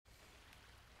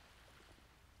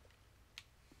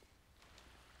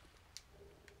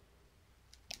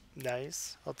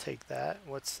Nice. I'll take that.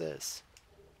 What's this?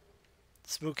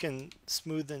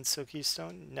 Smooth and silky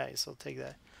stone. Nice. I'll take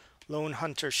that. Lone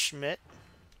Hunter Schmidt.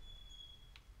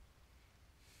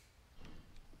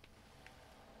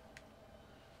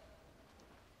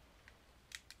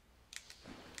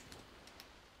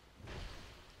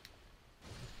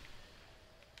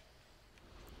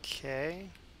 Okay.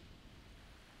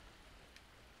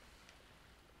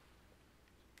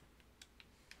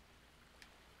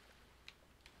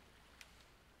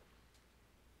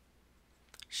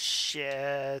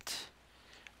 Shit.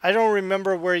 I don't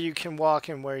remember where you can walk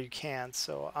and where you can't,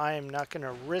 so I am not going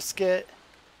to risk it.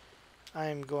 I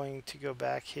am going to go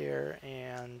back here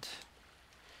and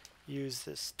use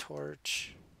this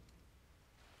torch.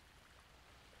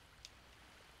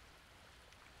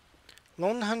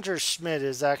 Lone Hunter Schmidt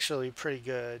is actually pretty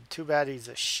good. Too bad he's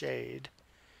a shade.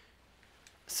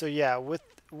 So yeah, with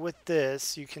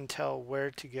this, you can tell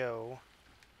where to go.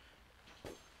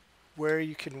 Where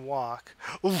you can walk.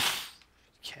 Oof!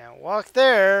 Can't walk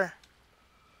there.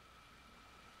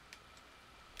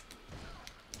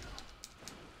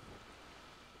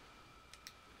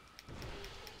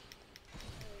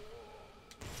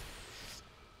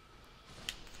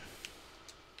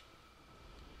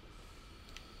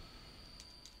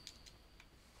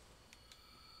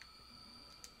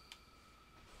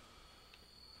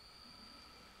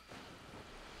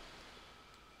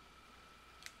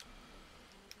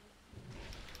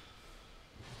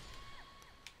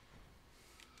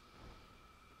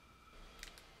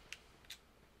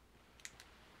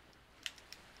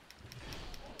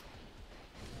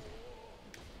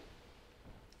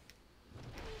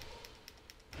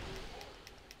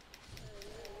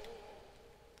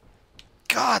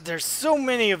 God, there's so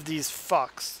many of these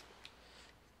fucks.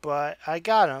 But I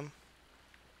got them.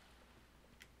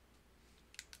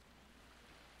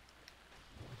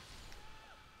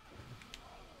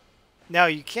 Now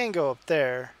you can go up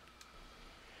there.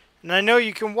 And I know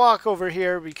you can walk over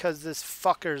here because this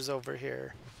fucker's over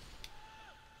here.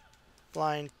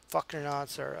 Blind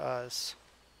fuckernauts are us.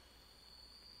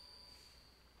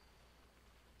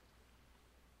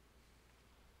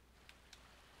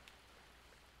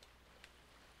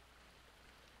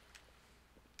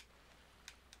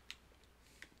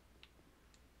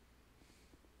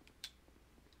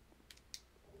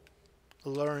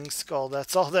 Alluring skull.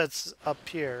 That's all that's up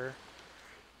here.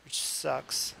 Which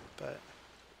sucks, but...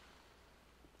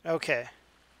 Okay.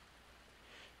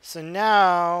 So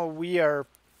now we are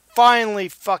finally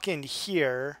fucking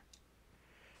here.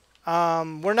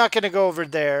 We're not going to go over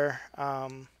there.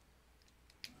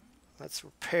 Let's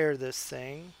repair this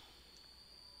thing.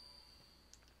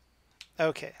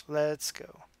 Okay, let's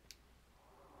go.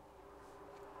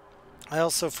 I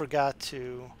also forgot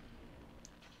to...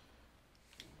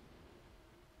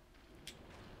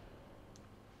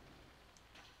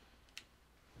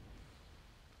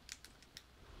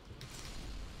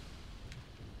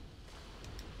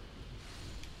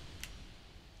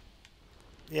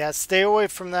 Yeah, stay away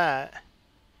from that.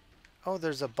 Oh,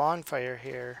 there's a bonfire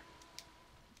here.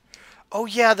 Oh,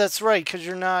 yeah, that's right, because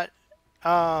you're not...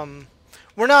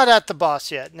 we're not at the boss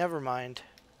yet. Never mind.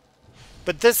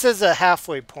 But this is a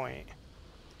halfway point.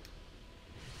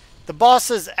 The boss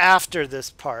is after this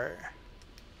part.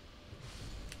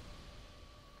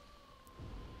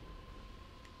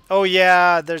 Oh,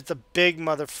 yeah, there's the big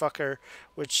motherfucker,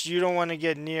 which you don't want to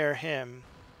get near him.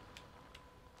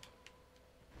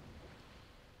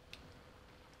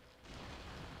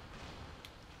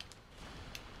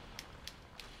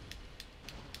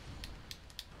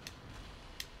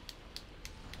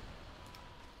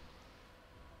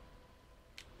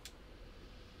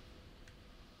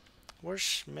 Where's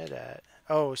Schmidt at?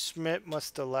 Oh, Schmidt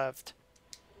must have left.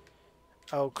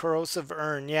 Oh, corrosive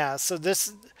urn. Yeah. So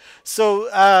this,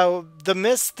 the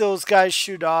mist those guys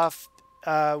shoot off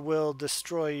will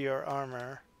destroy your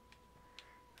armor.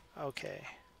 Okay.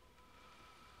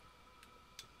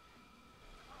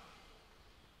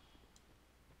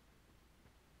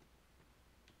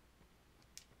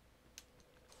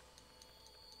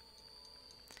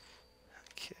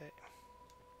 Okay.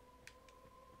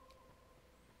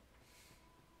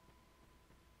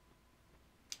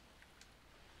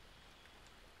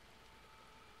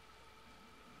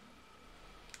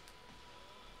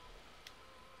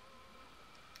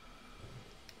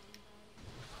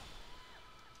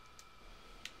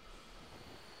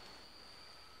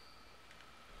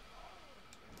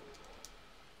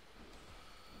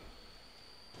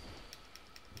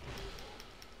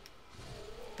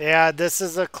 Yeah, this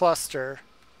is a cluster.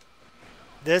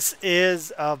 This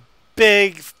is a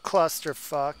big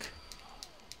clusterfuck.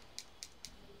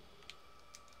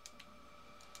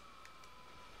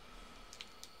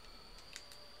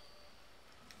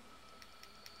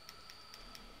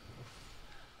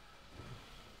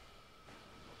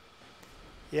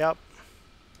 Yep.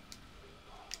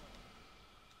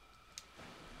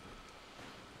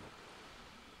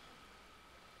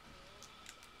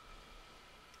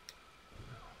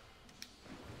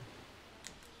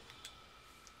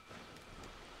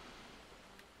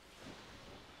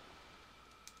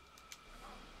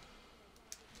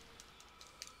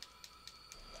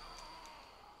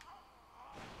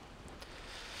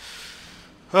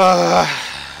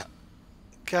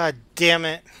 God damn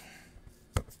it.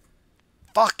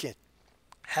 Fuck it.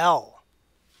 Hell.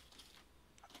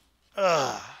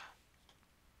 Ugh.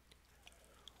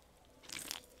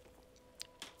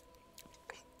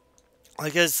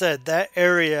 Like I said, that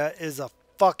area is a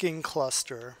fucking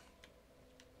cluster.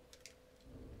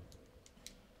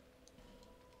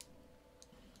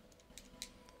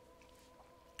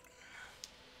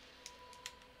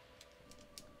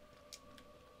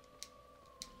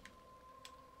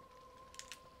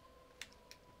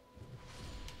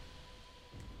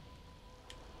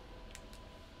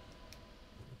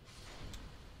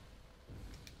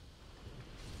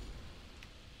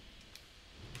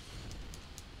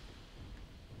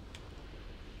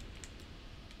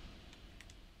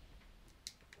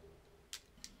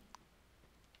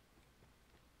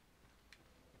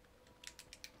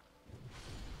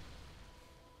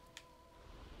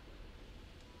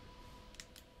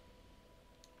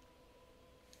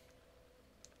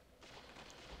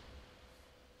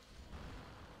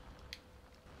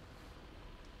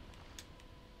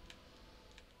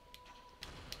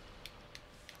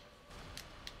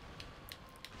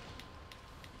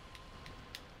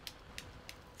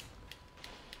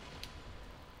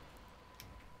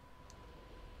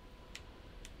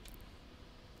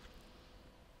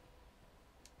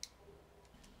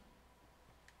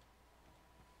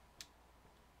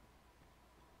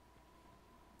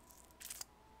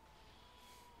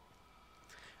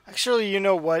 Actually, you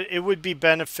know what? It would be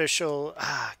beneficial.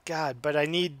 Ah, God, but I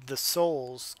need the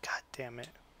souls. God damn it.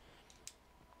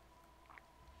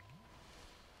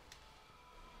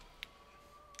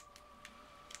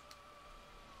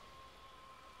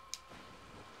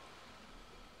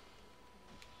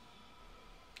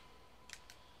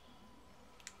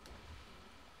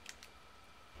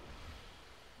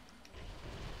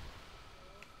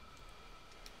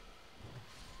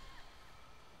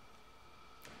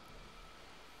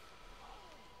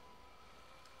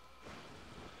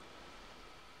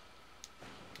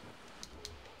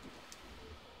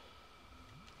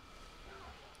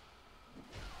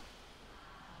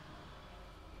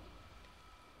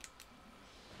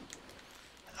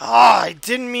 Ah, I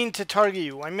didn't mean to target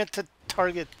you. I meant to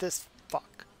target this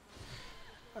fuck.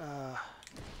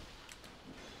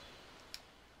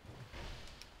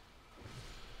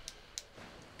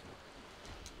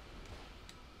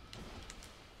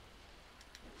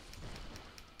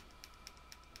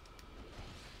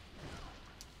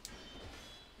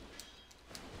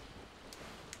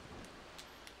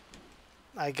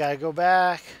 I gotta go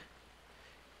back.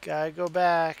 Gotta go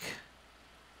back.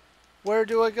 Where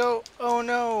do I go? Oh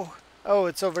no. Oh,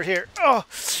 it's over here. Oh,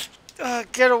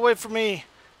 get away from me.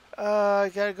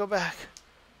 I gotta go back.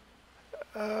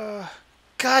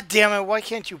 God damn it. Why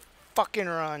can't you fucking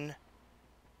run?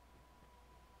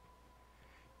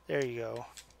 There you go.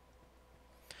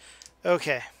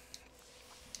 Okay.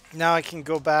 Now I can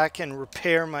go back and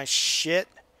repair my shit.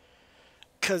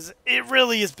 Because it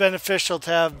really is beneficial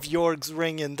to have Bjorg's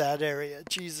ring in that area.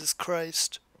 Jesus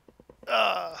Christ.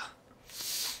 Ugh.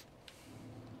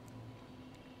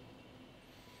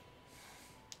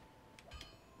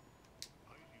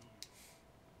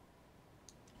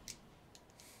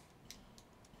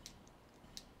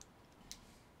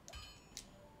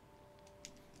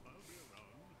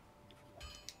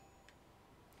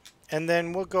 And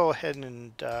then we'll go ahead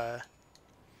and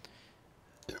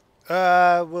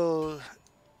we'll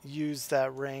use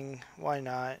that ring. Why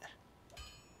not?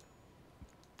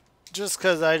 Just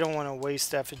because I don't want to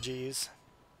waste effigies.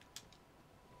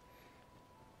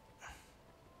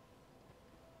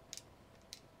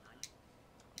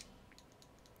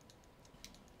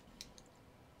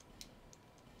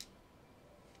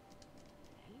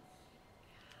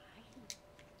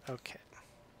 Okay.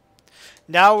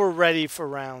 Now we're ready for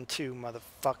round 2,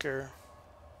 motherfucker.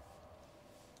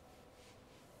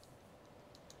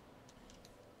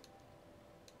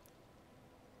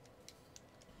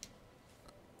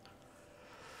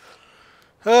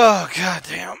 Oh,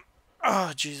 goddamn.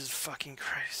 Oh, Jesus fucking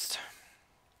Christ.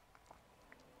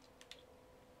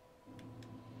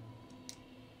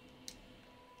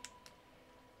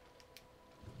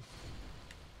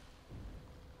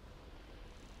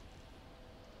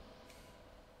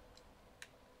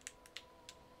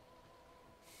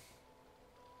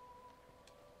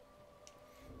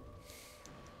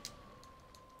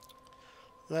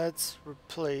 Let's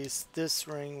replace this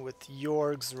ring with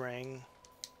Jorg's ring.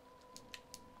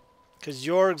 Because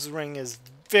Jorg's ring is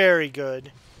very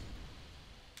good.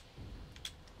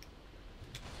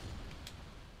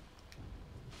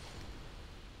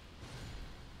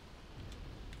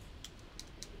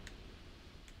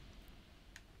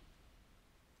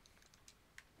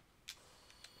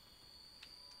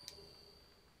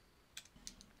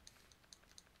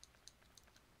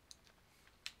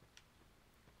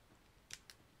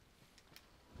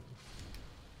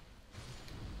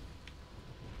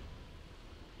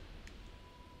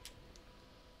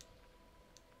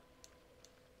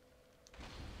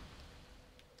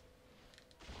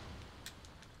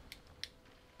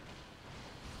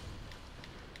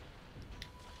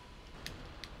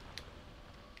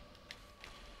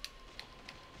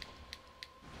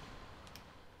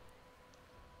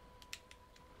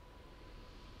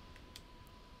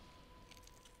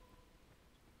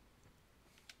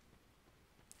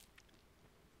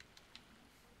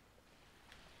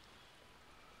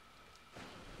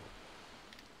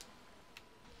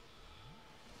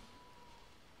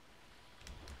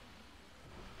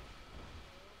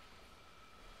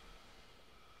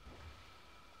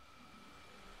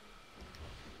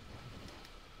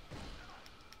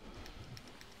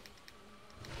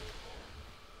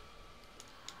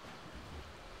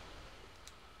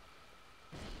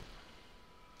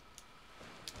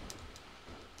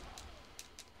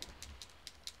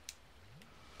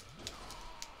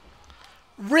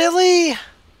 Really?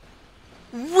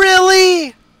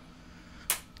 Really?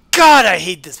 God, I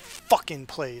hate this fucking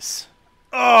place.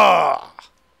 Ugh.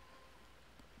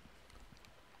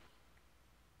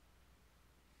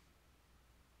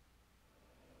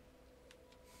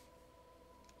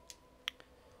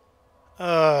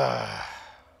 Ugh.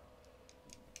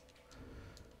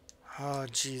 Oh,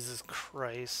 Jesus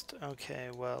Christ. Okay,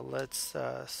 well, let's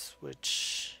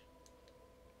switch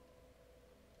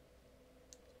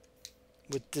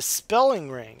with Dispelling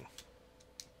Ring.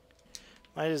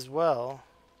 Might as well.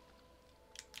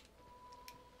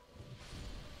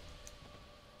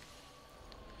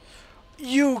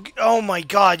 Oh my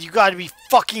God, you gotta be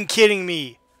fucking kidding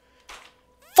me.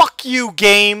 Fuck you,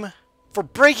 game, for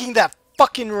breaking that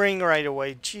fucking ring right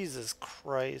away. Jesus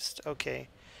Christ. Okay,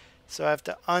 so I have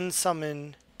to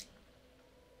unsummon.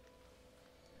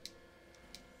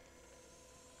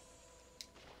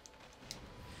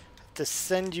 To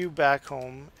send you back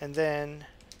home, and then,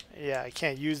 yeah, I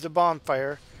can't use the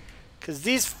bonfire because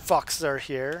these fucks are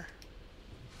here.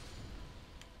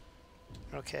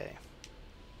 Okay.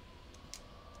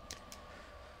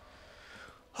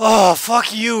 Oh,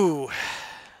 fuck you.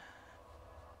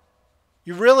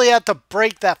 You really had to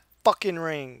break that fucking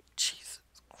ring. Jesus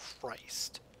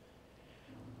Christ.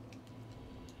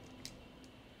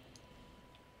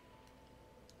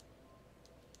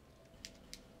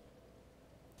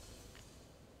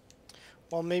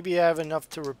 Well, maybe I have enough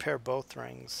to repair both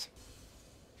rings.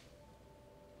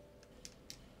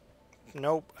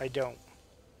 Nope, I don't.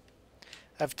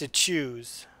 I have to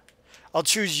choose. I'll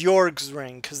choose Jorg's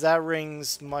ring, because that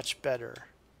ring's much better.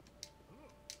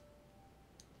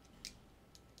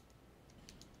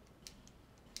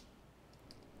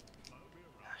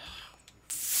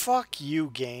 Fuck you,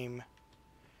 game.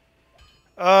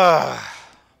 Ugh.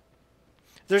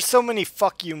 There's so many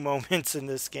fuck you moments in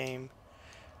this game.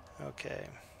 Okay.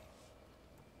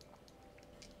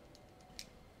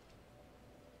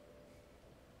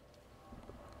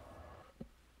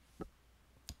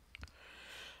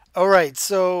 Alright,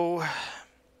 so...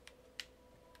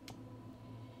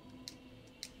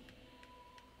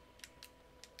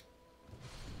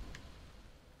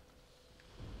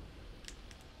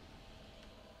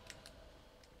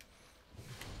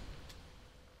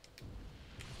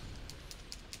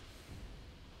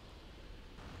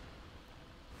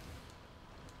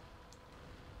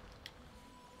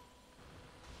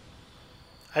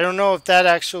 I don't know if that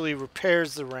actually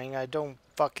repairs the ring. I don't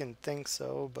fucking think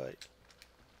so, but...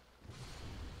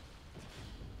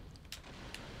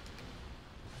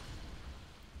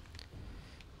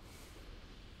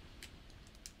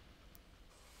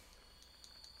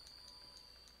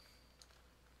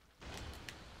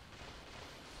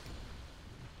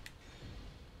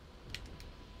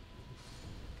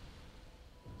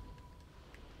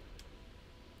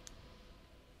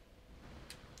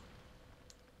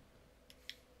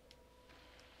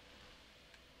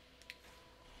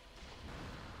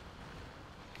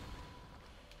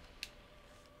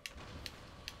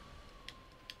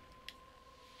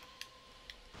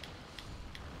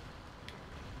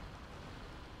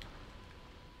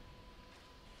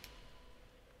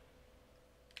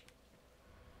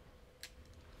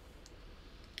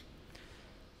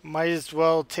 Might as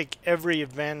well take every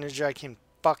advantage I can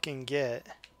fucking get.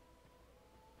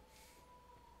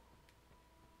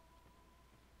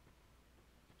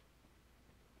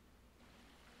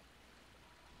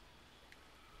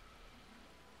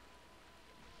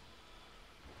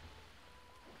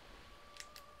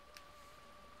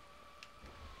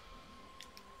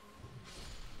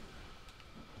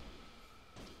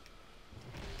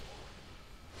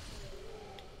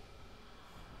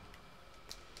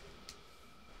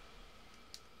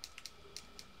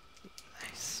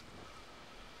 Nice.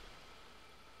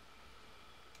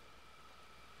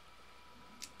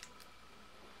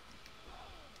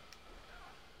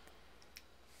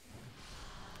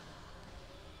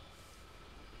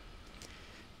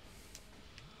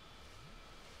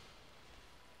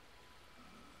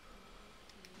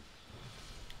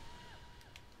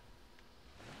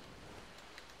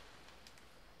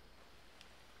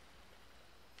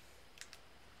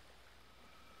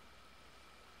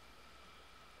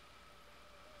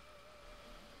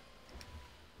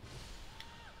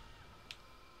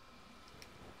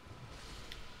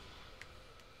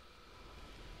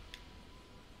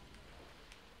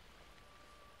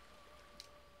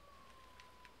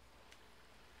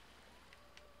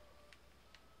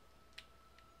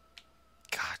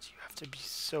 God, you have to be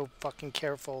so fucking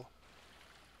careful.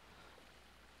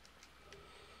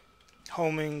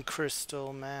 Homing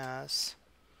crystal mass.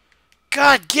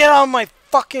 God, get out of my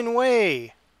fucking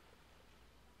way!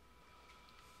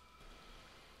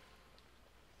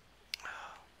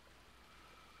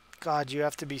 God, you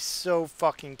have to be so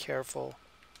fucking careful.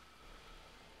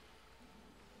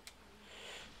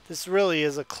 This really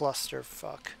is a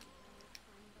clusterfuck.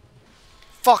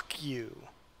 Fuck you.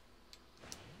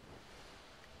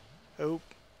 Oh.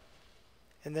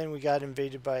 And then we got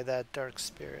invaded by that dark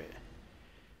spirit.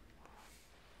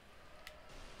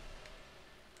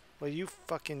 Well, you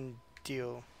fucking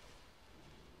deal.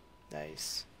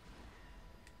 Nice.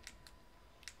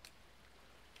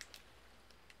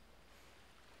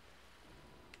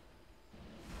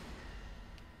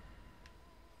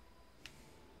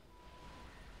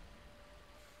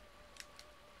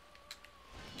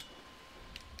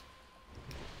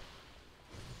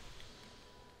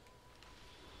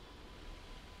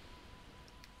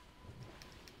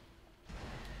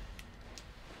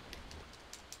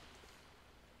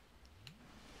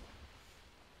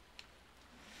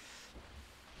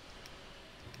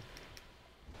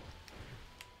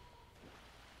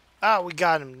 Ah, we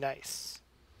got him. Nice.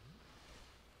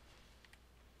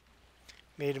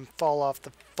 Made him fall off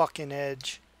the fucking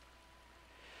edge.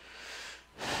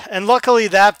 And luckily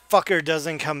that fucker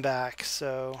doesn't come back,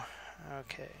 so...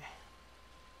 Okay.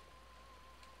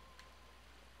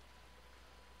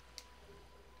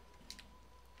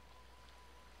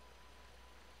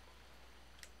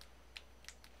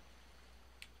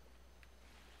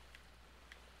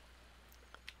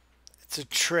 It's a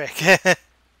trick.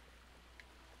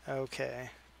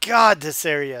 Okay. God, this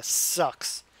area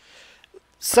sucks.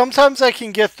 Sometimes I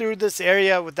can get through this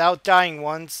area without dying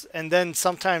once, and then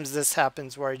sometimes this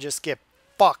happens where I just get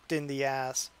fucked in the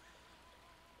ass.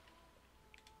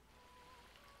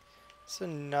 It's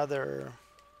another...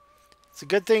 It's a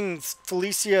good thing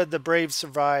Felicia the Brave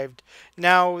survived.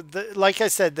 Now, like I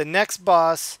said, the next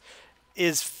boss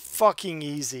is fucking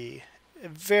easy.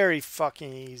 Very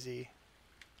fucking easy.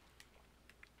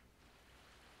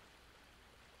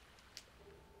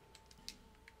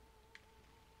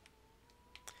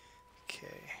 Okay.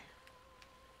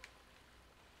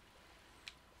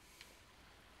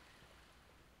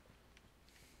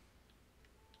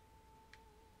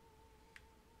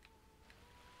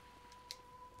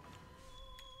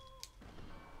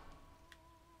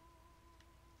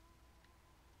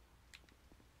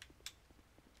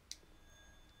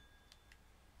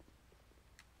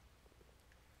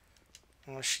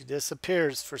 Well, she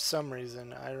disappears for some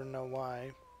reason. I don't know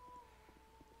why.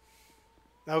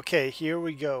 Okay, here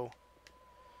we go.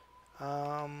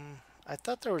 I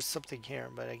thought there was something here,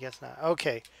 but I guess not.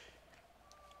 Okay.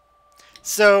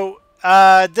 So,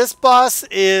 this boss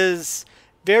is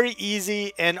very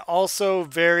easy and also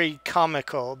very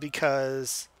comical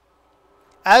because,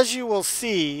 as you will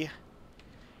see,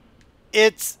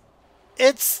 it's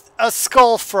a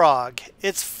skull frog.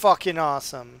 It's fucking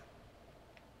awesome.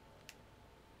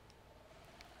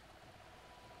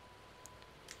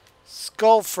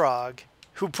 Skull frog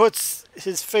who puts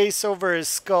his face over his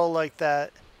skull like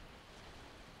that.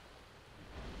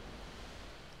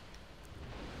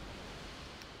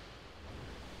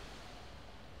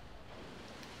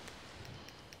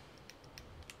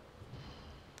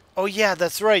 Oh yeah,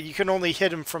 that's right. You can only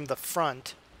hit him from the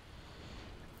front.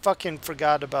 Fucking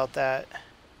forgot about that.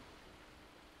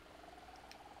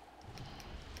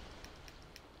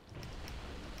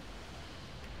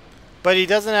 But he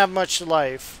doesn't have much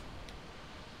life.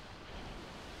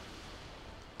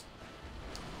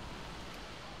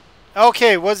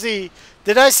 Okay, was he...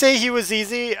 Did I say he was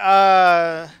easy?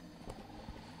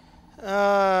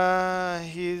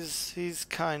 He's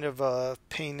kind of a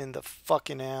pain in the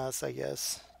fucking ass, I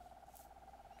guess.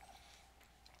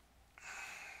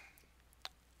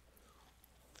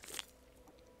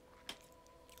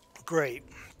 Great.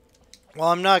 Well,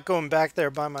 I'm not going back there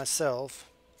by myself.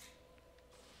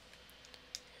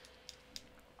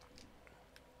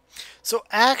 So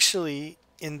actually,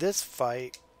 in this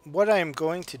fight, what I am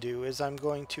going to do is I'm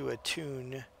going to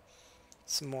attune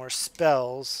some more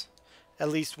spells. At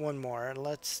least one more.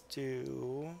 Let's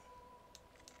do...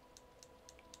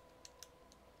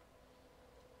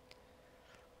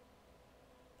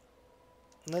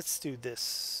 Let's do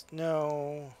this.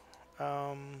 No.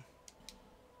 Um,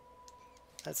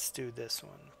 let's do this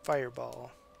one.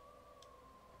 Fireball.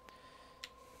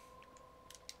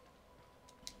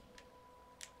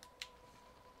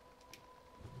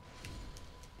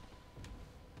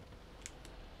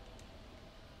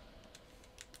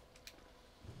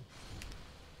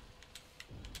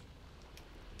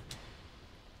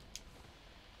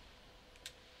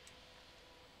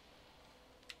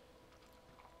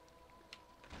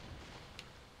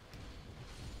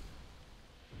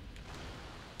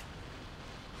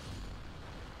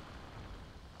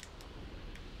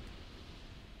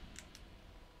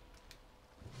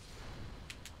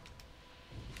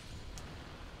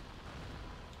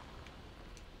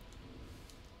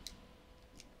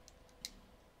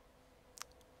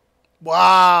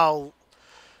 Wow!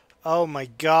 Oh my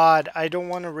god, I don't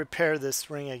want to repair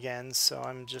this ring again, so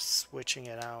I'm just switching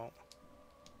it out.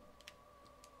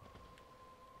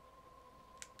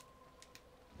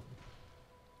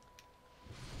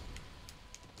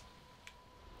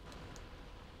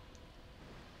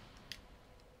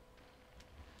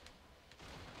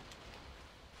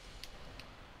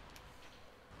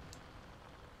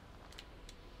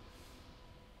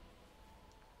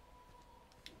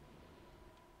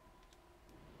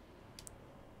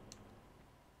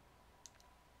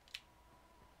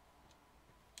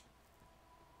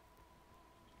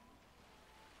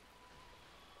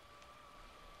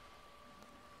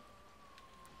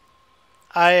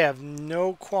 I have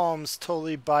no qualms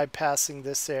totally bypassing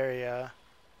this area.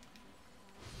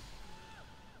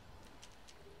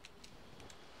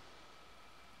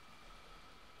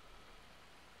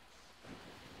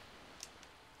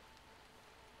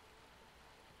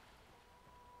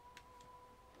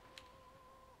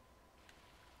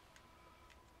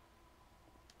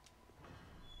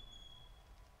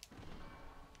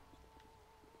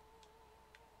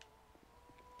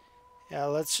 Yeah,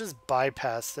 let's just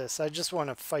bypass this. I just want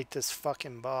to fight this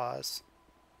fucking boss.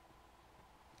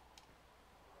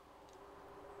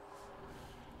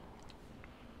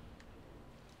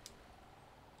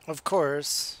 Of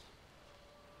course.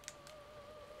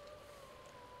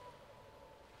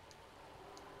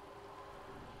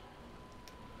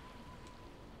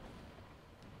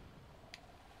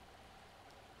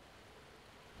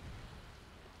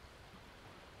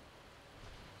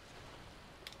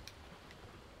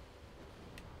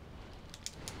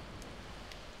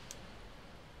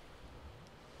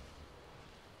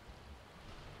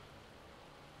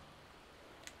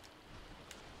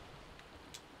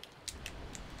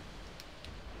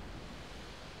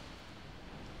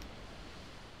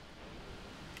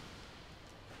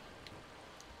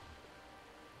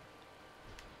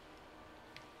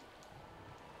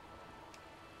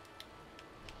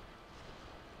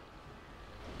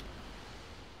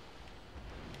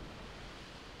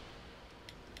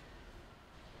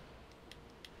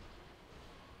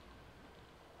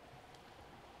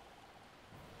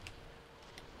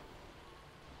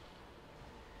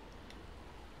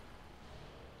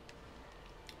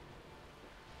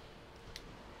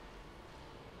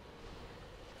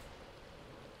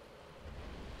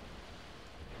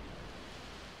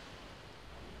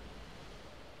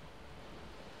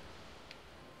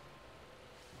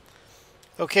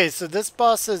 Okay, so this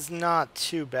boss is not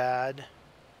too bad.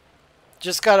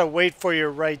 Just gotta wait for your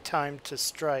right time to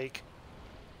strike.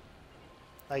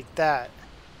 Like that.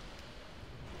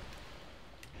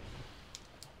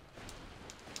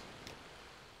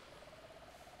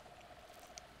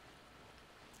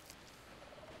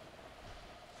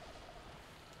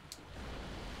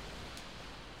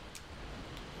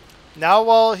 Now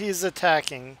while he's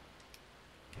attacking,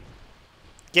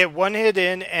 get one hit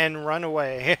in and run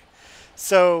away.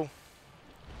 So...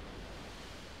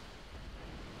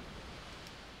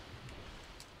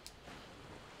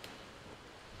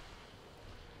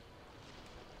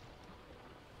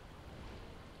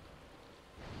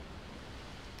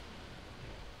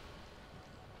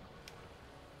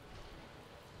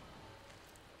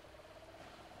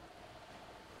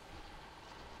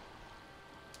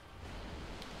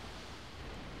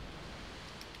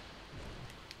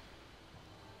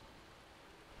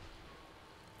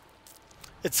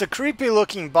 It's a creepy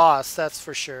looking boss, that's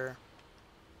for sure.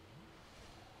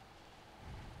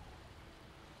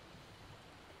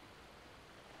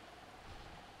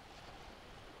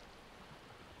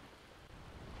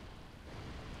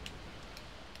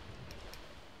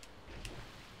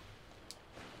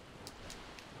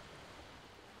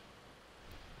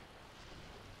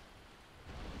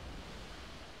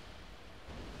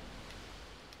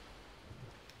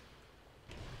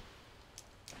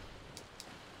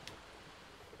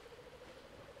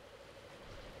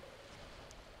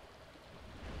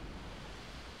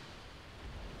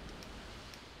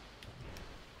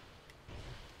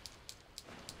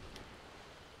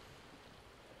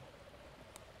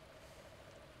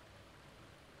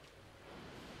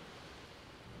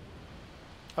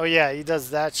 Oh yeah, he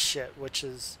does that shit, which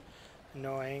is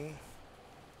annoying.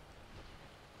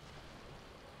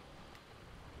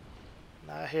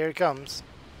 Here it comes.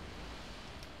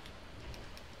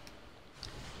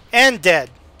 And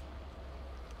dead.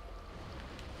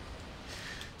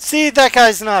 See, that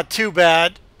guy's not too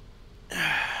bad.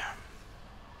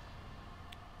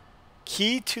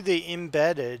 Key to the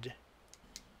embedded.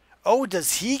 Oh,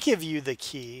 does he give you the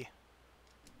key?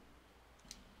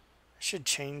 I should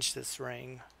change this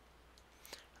ring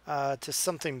to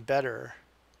something better.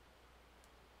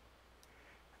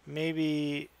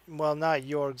 Maybe, well, not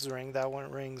York's ring. That one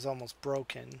ring's almost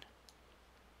broken.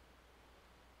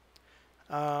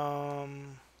 Well,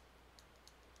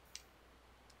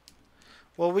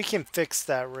 we can fix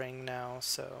that ring now,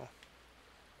 so.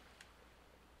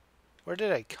 Where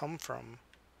did I come from?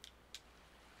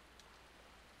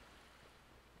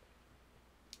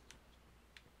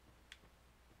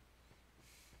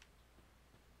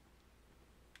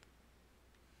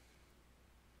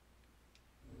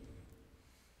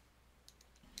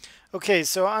 Okay,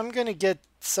 so I'm going to get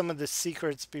some of the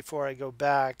secrets before I go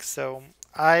back. So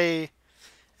I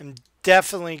am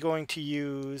definitely going to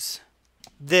use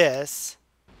this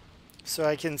so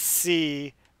I can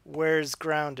see where is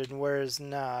ground and where is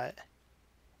not.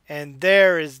 And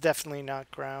there is definitely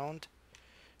not ground.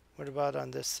 What about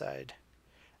on this side?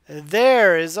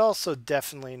 There is also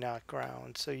definitely not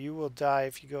ground. So you will die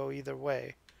if you go either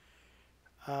way.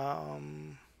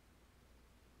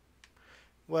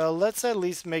 Well, let's at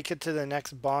least make it to the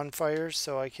next bonfire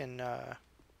so I can... The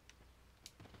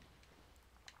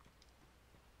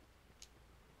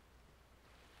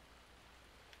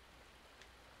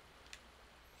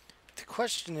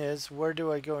question is, where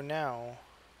do I go now?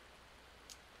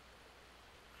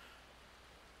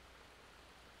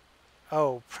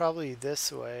 Oh, probably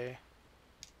this way.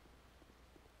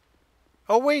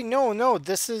 Oh, wait, no,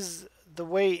 this is the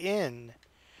way in.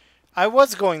 I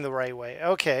was going the right way.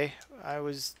 Okay, I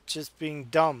was just being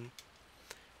dumb.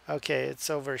 Okay, it's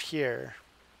over here.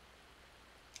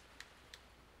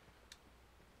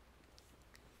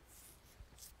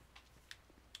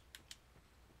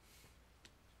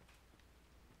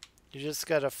 You just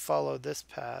gotta follow this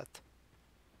path.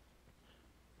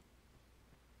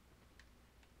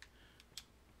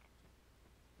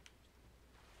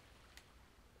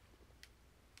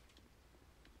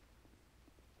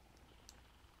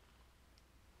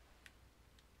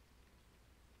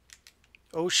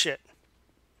 Oh, shit.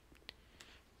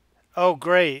 Oh,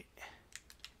 great.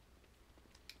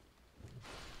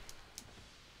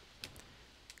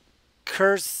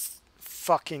 Curse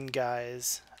fucking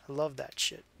guys. I love that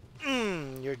shit.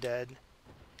 You're dead.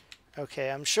 Okay,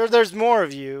 I'm sure there's more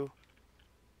of you.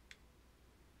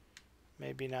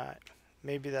 Maybe not.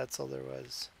 Maybe that's all there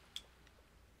was.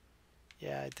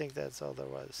 Yeah, I think that's all there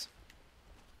was.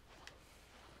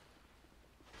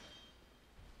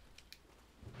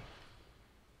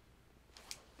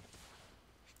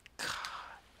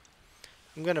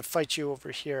 I'm gonna fight you over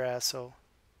here, asshole.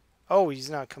 Oh, he's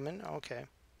not coming? Okay.